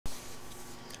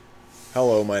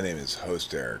Hello, my name is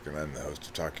Host Eric, and I'm the host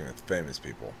of Talking with Famous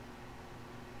People.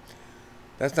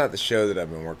 That's not the show that I've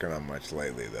been working on much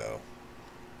lately, though.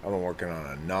 I've been working on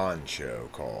a non-show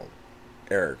called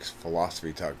Eric's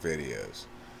Philosophy Talk Videos.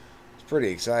 It's pretty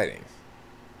exciting.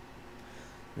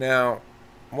 Now,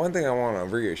 one thing I want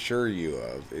to reassure you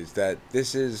of is that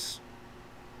this is,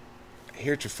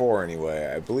 heretofore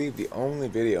anyway, I believe the only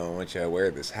video in which I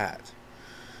wear this hat.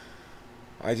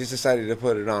 I just decided to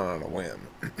put it on a whim.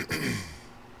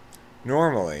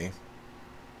 Normally,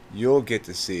 you'll get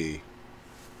to see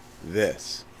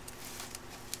this.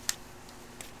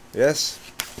 Yes,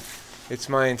 it's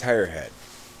my entire head.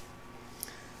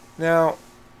 Now,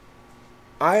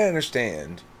 I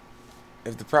understand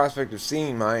if the prospect of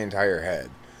seeing my entire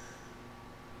head,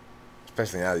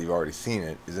 especially now that you've already seen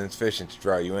it, is insufficient to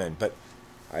draw you in, but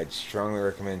I'd strongly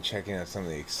recommend checking out some of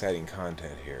the exciting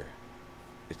content here.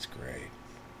 It's great.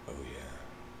 Oh yeah.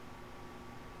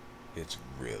 It's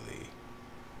really,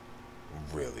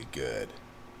 really good.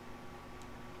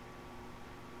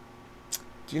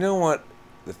 Do you know what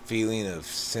the feeling of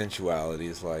sensuality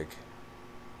is like?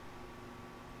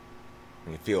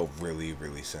 When you feel really,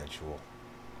 really sensual.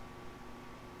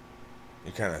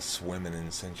 You're kind of swimming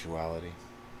in sensuality.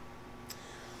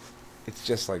 It's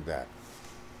just like that.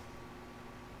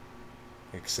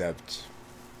 Except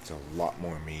it's a lot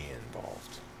more me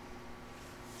involved.